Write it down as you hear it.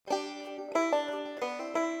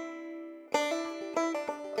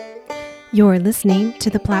You're listening to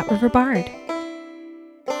the Platte River Bard.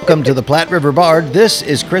 Welcome to the Platte River Bard. This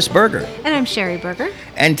is Chris Berger. And I'm Sherry Berger.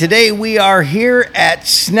 And today we are here at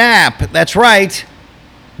Snap. That's right.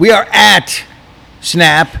 We are at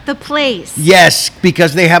Snap. The place. Yes,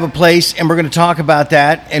 because they have a place, and we're going to talk about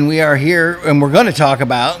that. And we are here, and we're going to talk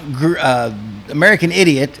about American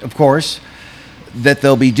Idiot, of course, that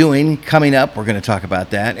they'll be doing coming up. We're going to talk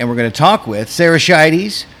about that. And we're going to talk with Sarah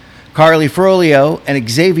Scheides, Carly Frolio, and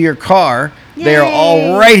Xavier Carr. Yay. They are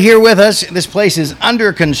all right here with us. This place is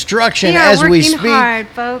under construction as we speak. Hard,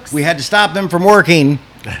 folks. We had to stop them from working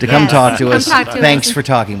to come talk to us. Thanks for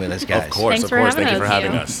talking with us, guys. Of course. Thank you for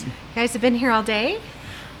having us. You guys have been here all day?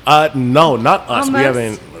 No, not us.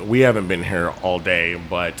 Almost. We haven't been here all day,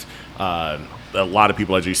 but a lot of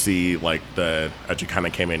people, as you see, as you kind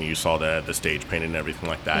of came in, you saw the stage painted and everything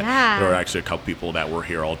like that. Yeah. There were actually a couple people that were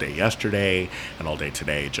here all day yesterday and all day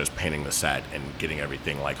today, just painting the set and getting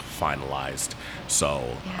everything finalized.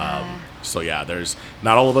 So, yeah, there's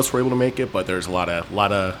not all of us were able to make it, but there's a lot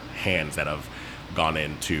of hands that have gone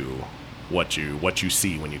into what you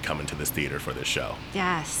see when you come into this theater for this show.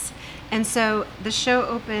 Yes. And so the show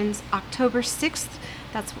opens October 6th.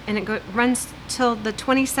 It runs till the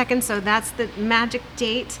 22nd, so that's the magic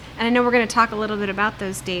date. And I know we're going to talk a little bit about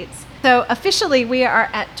those dates. So officially, we are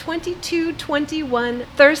at 2221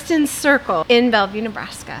 Thurston Circle in Bellevue,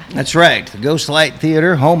 Nebraska. That's right. The Ghost Light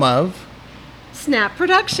Theater, home of Snap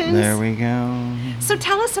Productions. There we go. So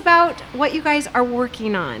tell us about what you guys are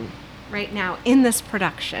working on right now in this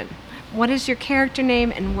production. What is your character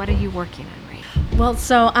name and what are you working on? Well,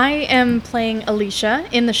 so I am playing Alicia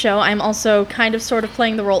in the show. I'm also sort of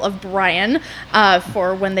playing the role of Brian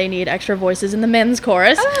for when they need extra voices in the men's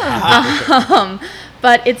chorus.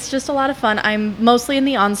 But it's just a lot of fun. I'm mostly in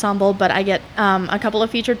the ensemble, but I get a couple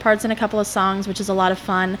of featured parts and a couple of songs, which is a lot of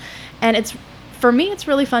fun. And for me, it's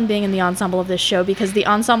really fun being in the ensemble of this show because the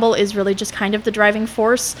ensemble is really just kind of the driving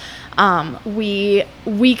force. We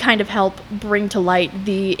kind of help bring to light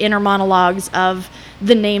the inner monologues of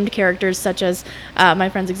the named characters, such as my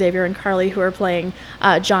friends Xavier and Carly, who are playing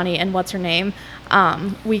Johnny and What's Her Name.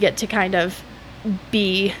 We get to kind of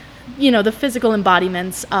be, the physical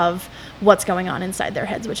embodiments of what's going on inside their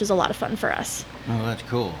heads, which is a lot of fun for us. Oh, that's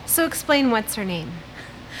cool. So explain What's Her Name.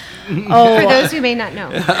 Oh, for those who may not know.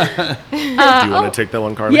 Do you want to take that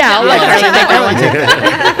one, Carly? Yeah, I'll let Carly take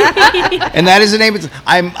that one. And that is the name.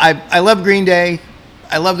 I love Green Day.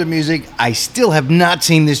 I love the music. I still have not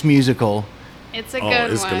seen this musical. It's a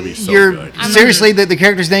good it's one. Gonna be so good. Seriously, the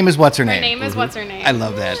character's name is What's Her Name? Her name is What's Her Name. I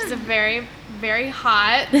love that. She's a very, very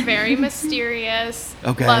hot, very mysterious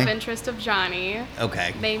love interest of Johnny.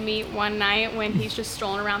 Okay. They meet one night when he's just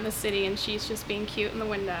strolling around the city and she's just being cute in the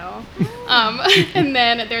window. And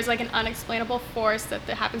then there's an unexplainable force that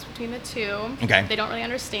happens between the two. Okay. They don't really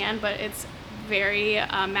understand, but it's very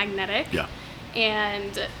magnetic. Yeah.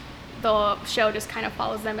 And the show just kind of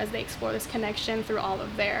follows them as they explore this connection through all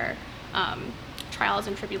of their trials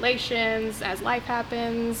and tribulations as life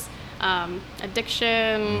happens,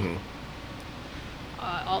 addiction,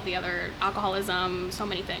 all the other alcoholism, so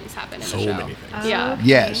many things happen in the show. So many things. Yeah.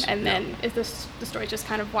 Yes. And then the story just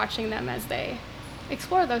kind of watching them as they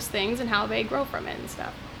explore those things and how they grow from it and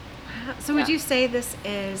stuff. So would you say this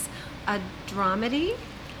is a dramedy?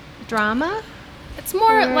 Drama? It's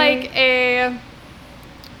more like I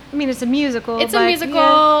mean, it's a musical. It's a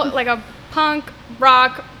musical, like a punk,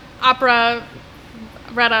 rock, opera,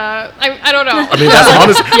 Retta. I don't know. I mean,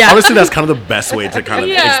 that's honestly, that's kind of the best way to kind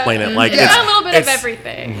of explain it. It's a little bit of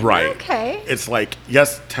everything. Right. Okay. It's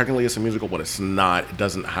yes, technically it's a musical, but it's not. It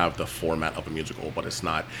doesn't have the format of a musical, but it's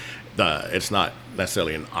not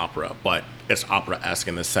necessarily an opera, but it's opera-esque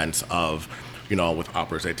in the sense of, with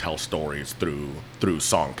operas they tell stories through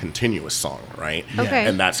song, continuous song, right? Okay.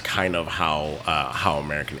 And that's kind of how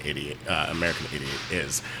American Idiot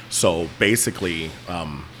is. So basically,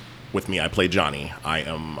 with me, I play Johnny. I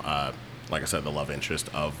am, like I said, the love interest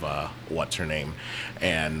of What's Her Name,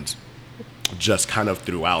 and just kind of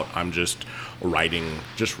throughout, I'm just writing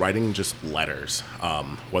letters,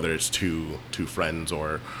 whether it's to friends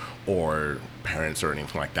or parents or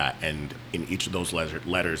anything like that. And in each of those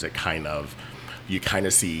letters, you kind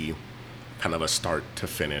of see kind of a start to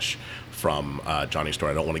finish from Johnny's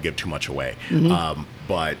story. I don't want to give too much away,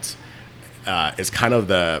 but it's kind of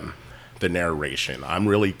the narration. I'm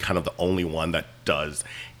really kind of the only one that does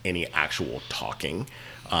any actual talking.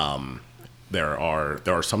 There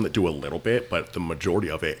are some that do a little bit, but the majority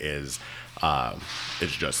of it is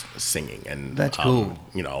just singing and that's cool.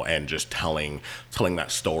 And just telling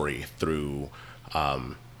that story through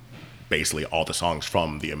basically all the songs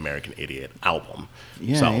from the American Idiot album.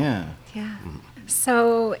 Yeah, So, yeah. Yeah.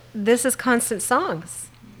 So this is constant songs.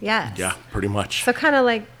 Yes. Yeah, pretty much. So kind of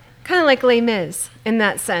like Les Mis in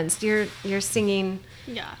that sense. You're singing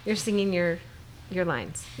Yeah. your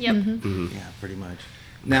lines. Yep. Yeah, pretty much.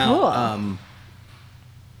 Now, Cool.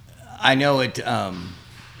 I know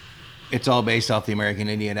it's all based off the American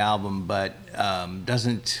Idiot album, but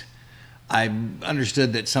doesn't I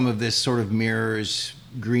understood that some of this sort of mirrors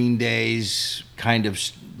Green Day's kind of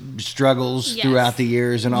struggles Yes. throughout the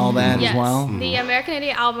years and all that Yes. as well? The American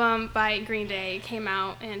Idiot album by Green Day came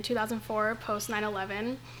out in 2004, post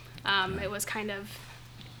 9/11. It was kind of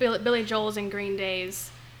Billy Joel's and Green Day's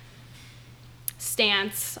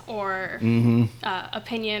stance or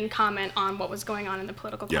opinion, comment on what was going on in the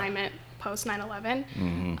political Yeah. climate post 9/11.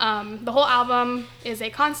 The whole album is a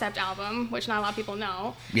concept album, which not a lot of people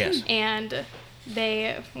know. Yes. And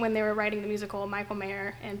when they were writing the musical, Michael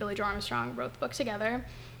Mayer and Billy Joe Armstrong wrote the book together.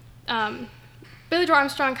 Billy Joe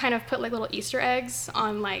Armstrong kind of put like little Easter eggs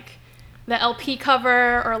on like the LP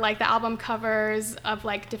cover or like the album covers of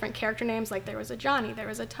like different character names. Like there was a Johnny, there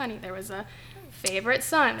was a Tunny, there was a favorite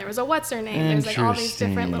son, there was a what's her name. There's like all these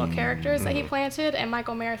different little characters that he planted. And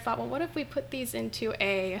Michael Mayer thought, well, what if we put these into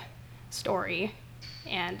a story?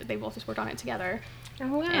 And they both just worked on it together. Oh,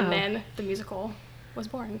 wow. And then the musical was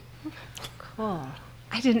born. Cool.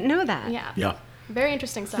 I didn't know that. Yeah. Yeah. Very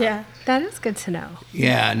interesting stuff. Yeah. That is good to know.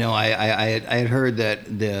 Yeah, no, I had heard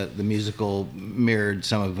that the musical mirrored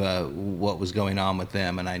some of what was going on with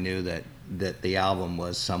them, and I knew that the album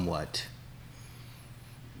was somewhat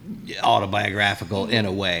autobiographical in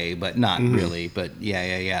a way, but not really. But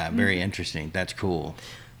yeah, very interesting. That's cool.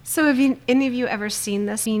 So have any of you ever seen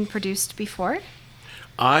this being produced before?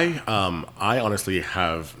 I honestly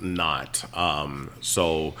have not.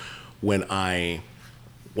 So when I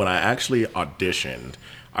actually auditioned,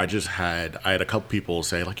 I had a couple people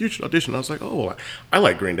say like, you should audition. I was like, oh, I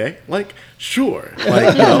like Green Day. Like, sure.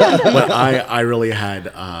 Like, but I really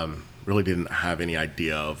really didn't have any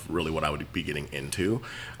idea of really what I would be getting into.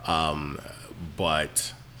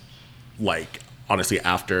 But like, honestly,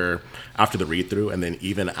 after the read through, and then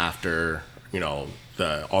even after, all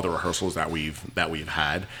the rehearsals that we've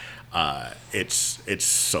had, it's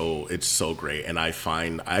so great. And I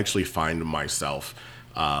actually find myself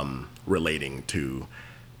relating to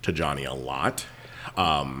Johnny a lot,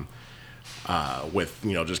 with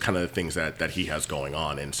just kind of the things that he has going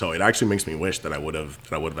on, and so it actually makes me wish that I would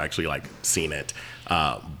have actually like seen it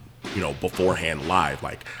beforehand live.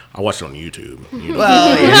 Like I watched it on YouTube.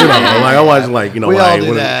 Well, Like I watched like we all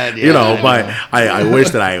do that, yeah. But I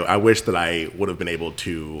wish that I would have been able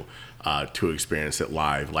to experience it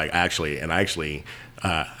live. Like I actually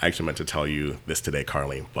meant to tell you this today,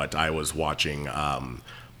 Carly, but I was watching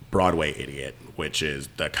Broadway Idiot, which is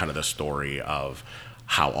the kind of the story of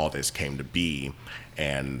how all this came to be,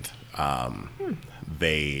 and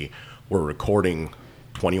they were recording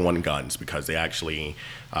 21 Guns because they actually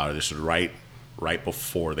this was right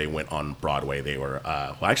before they went on Broadway. They were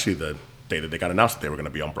actually the day that they got announced that they were going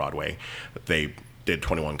to be on Broadway, they did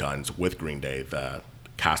 21 Guns with Green Day, the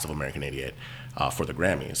cast of American Idiot, for the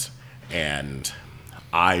Grammys. And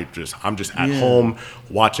I'm just at home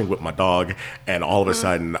watching with my dog, and all of a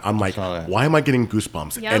sudden I'm like, why am I getting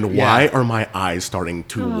goosebumps? Yep. And why are my eyes starting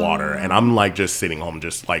to water? And I'm like just sitting home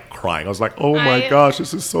just like crying. I was like, oh my gosh,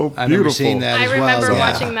 this is so beautiful. I've never seen that I as well. remember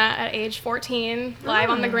Yeah. watching that at age 14 live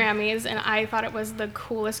on the Grammys, and I thought it was the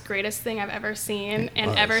coolest, greatest thing I've ever seen.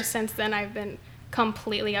 And ever since then, I've been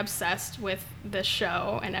completely obsessed with this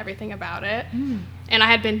show and everything about it. And I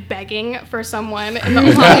had been begging for someone in the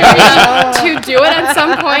Omaha area to do it at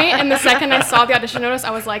some point. And the second I saw the audition notice,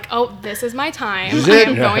 I was like, oh, this is my time. This is I it.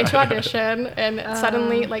 am going to audition. And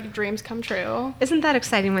suddenly, like, dreams come true. Isn't that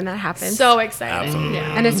exciting when that happens? So exciting. Absolutely.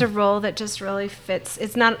 Yeah. And it's a role that just really fits.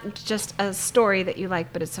 It's not just a story that you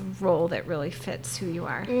like, but it's a role that really fits who you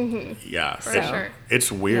are. Yeah, For sure.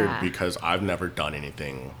 It's weird Yeah. because I've never done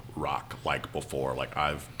anything rock like before. Like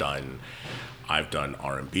I've done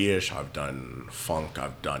R&B-ish, I've done funk,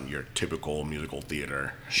 I've done your typical musical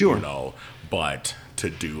theater. Sure. But to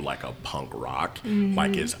do like a punk rock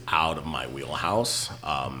like is out of my wheelhouse.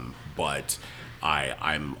 But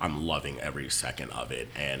I'm loving every second of it,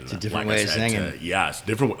 and It's a different like way I of said, singing. yeah, it's a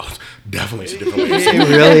different. Definitely, it's a different way. Of singing. It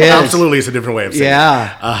really is. Absolutely, it's a different way of singing.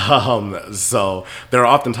 Yeah. So there are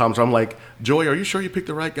often times where I'm like, Joey, are you sure you picked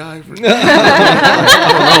the right guy? I don't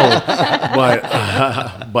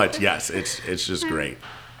know, but yes, it's just great.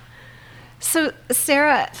 So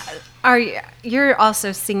Sarah, you're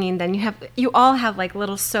also singing? Then you all have like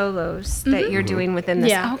little solos that you're doing within this.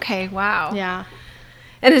 Yeah. Okay, wow. Yeah.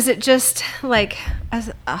 And is it just like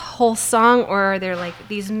a whole song, or are there like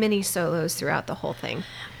these mini solos throughout the whole thing?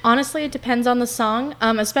 Honestly, it depends on the song,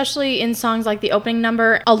 especially in songs like the opening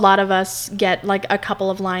number. A lot of us get like a couple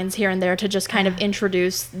of lines here and there to just kind of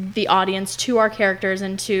introduce the audience to our characters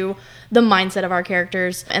and to the mindset of our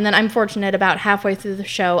characters. And then I'm fortunate about halfway through the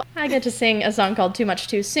show, I get to sing a song called Too Much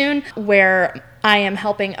Too Soon, where I am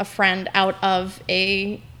helping a friend out of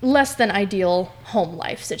a less than ideal home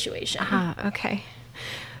life situation. Ah, okay.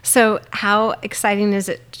 So how exciting is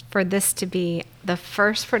it for this to be the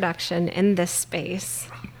first production in this space?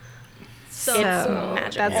 So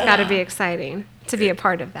magical. That's got to be exciting to be a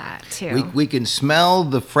part of that too. We can smell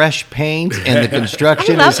the fresh paint and the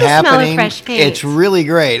construction I love is the smell of happening. fresh paint. It's really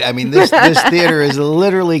great. I mean, this theater is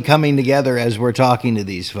literally coming together as we're talking to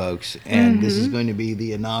these folks, and this is going to be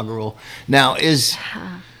the inaugural. Now,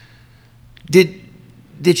 did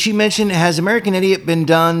she mention, has American Idiot been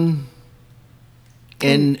done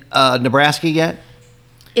in Nebraska yet?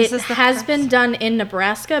 It This is the has first. been done in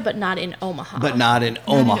Nebraska, but not in Omaha. But not in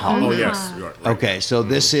Omaha. Oh yes, you are right. Okay, so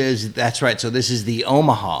that's right. So this is the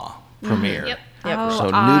Omaha premiere. Yep. Yep. Oh, So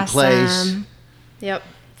awesome. new place, Yep.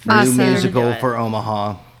 Awesome. new Do musical it. for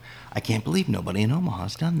Omaha. I can't believe nobody in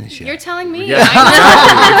Omaha's done this yet. You're telling me? Yeah,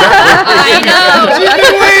 I know.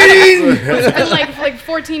 It's been like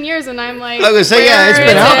 14 years, and I'm like, I was gonna say, yeah, it's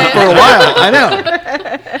been where out is for a it? while. I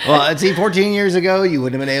know. Well, see, 14 years ago, you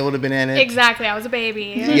wouldn't have been able to have been in it. Exactly. I was a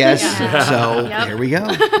baby. Yes. Yeah. So Yep. here we go.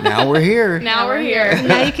 Now we're here. Now we're here.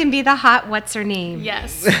 Now you can be the hot what's her name.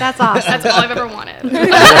 Yes. That's awesome. That's all I've ever wanted.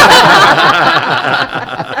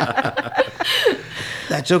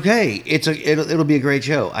 That's okay. It'll be a great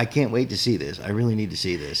show. I can't wait to see this. I really need to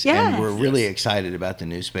see this. Yes. And we're really excited about the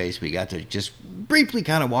new space. We got to just briefly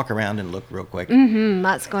kind of walk around and look real quick.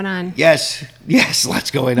 Lots going on. Yes,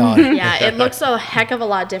 lots going on. Yeah, it looks a heck of a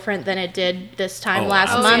lot different than it did this time Oh,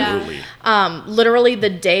 last month. absolutely. Literally the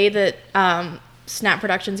day that Snap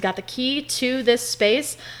Productions got the key to this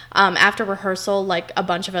space, after rehearsal, like a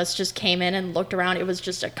bunch of us just came in and looked around. It was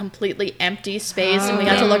just a completely empty space, and we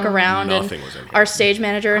got to look around. Nothing and was in here. our stage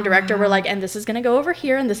manager and director were like, "And this is gonna go over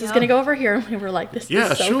here, and this is gonna go over here." And we were like, "This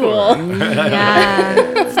Yeah, is so sure. cool." Yeah.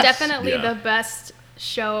 It's definitely Yeah. the best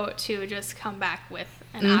show to just come back with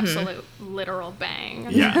an absolute literal bang.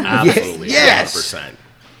 Yeah, absolutely. Yes. 100%.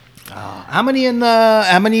 How many in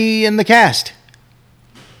the cast?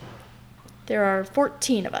 There are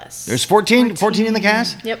 14 of us. There's 14 in the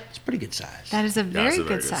cast? Yep. It's a pretty good size. That is a Yeah, very, it's a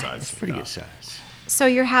good size. Pretty Yeah. good size. So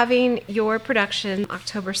you're having your production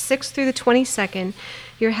October 6th through the 22nd.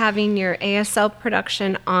 You're having your ASL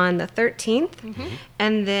production on the 13th.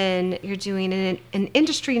 And then you're doing an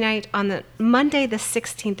industry night on the Monday the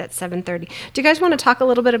 16th at 7:30. Do you guys want to talk a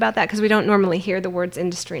little bit about that? Because we don't normally hear the words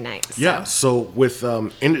industry night. So. Yeah, so with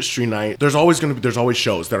industry night, there's always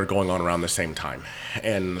shows that are going on around the same time,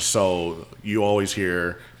 and so you always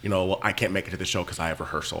hear, well, I can't make it to the show because I have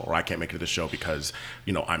rehearsal, or I can't make it to the show because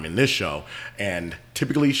I'm in this show, and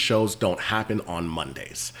typically shows don't happen on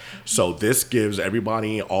Mondays. So this gives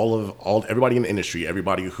everybody, everybody in the industry,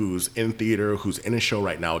 everybody who's in theater, who's in a show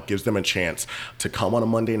right now, it gives them a chance to come on a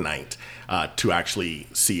Monday night to actually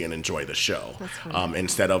see and enjoy the show,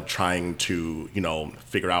 instead of trying to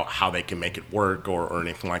figure out how they can make it work or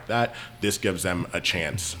anything like that. This gives them a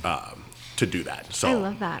chance to do that. So I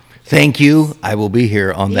love that. Thank you. I will be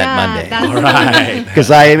here on that Monday. all right. Because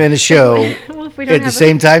I am in a show Well, if we don't at the have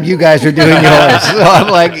same time you guys are doing yours. So I'm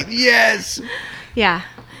like, yes. Yeah.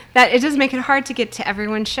 That it does make it hard to get to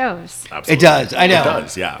everyone's shows. Absolutely. It does. I know. It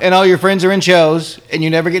does, yeah. And all your friends are in shows, and you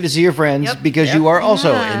never get to see your friends Yep. because you are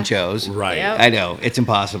also in shows. Right. Yep. I know. It's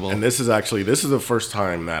impossible. And this is the first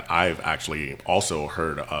time that I've actually also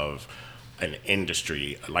heard of an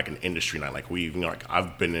industry night. Like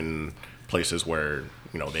I've been in places where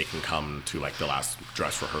they can come to like the last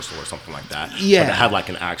dress rehearsal or something like that. Yeah. But to have like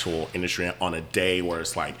an actual industry on a day where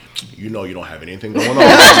it's like you don't have anything going on.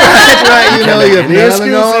 That's right. You have Any nothing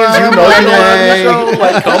excuses? going on You're today. on the show.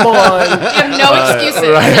 Like, come on. You have no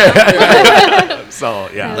excuses. So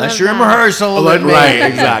yeah. Unless you're in rehearsal. then Right.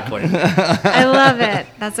 maybe. Exactly. I love it.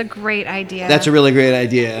 That's a great idea. That's a really great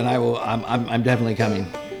idea, and I'm definitely coming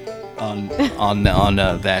on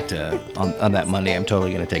that Monday. I'm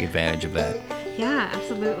totally going to take advantage of that. Yeah,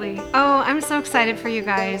 absolutely. Oh, I'm so excited for you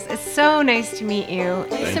guys. It's so nice to meet you.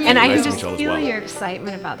 Thank you. And I Nice can to just meet you as feel well. your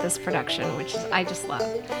excitement about this production, which is I just love.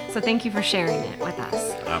 So thank you for sharing it with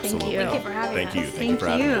us. Absolutely. Thank you for having Thank you. us. Thank you for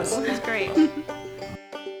having us. It's great.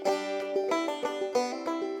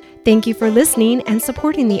 Thank you for listening and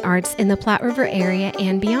supporting the arts in the Platte River area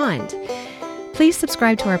and beyond. Please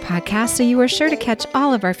subscribe to our podcast so you are sure to catch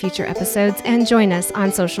all of our future episodes and join us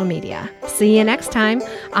on social media. See you next time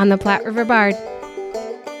on the Platte River Bard.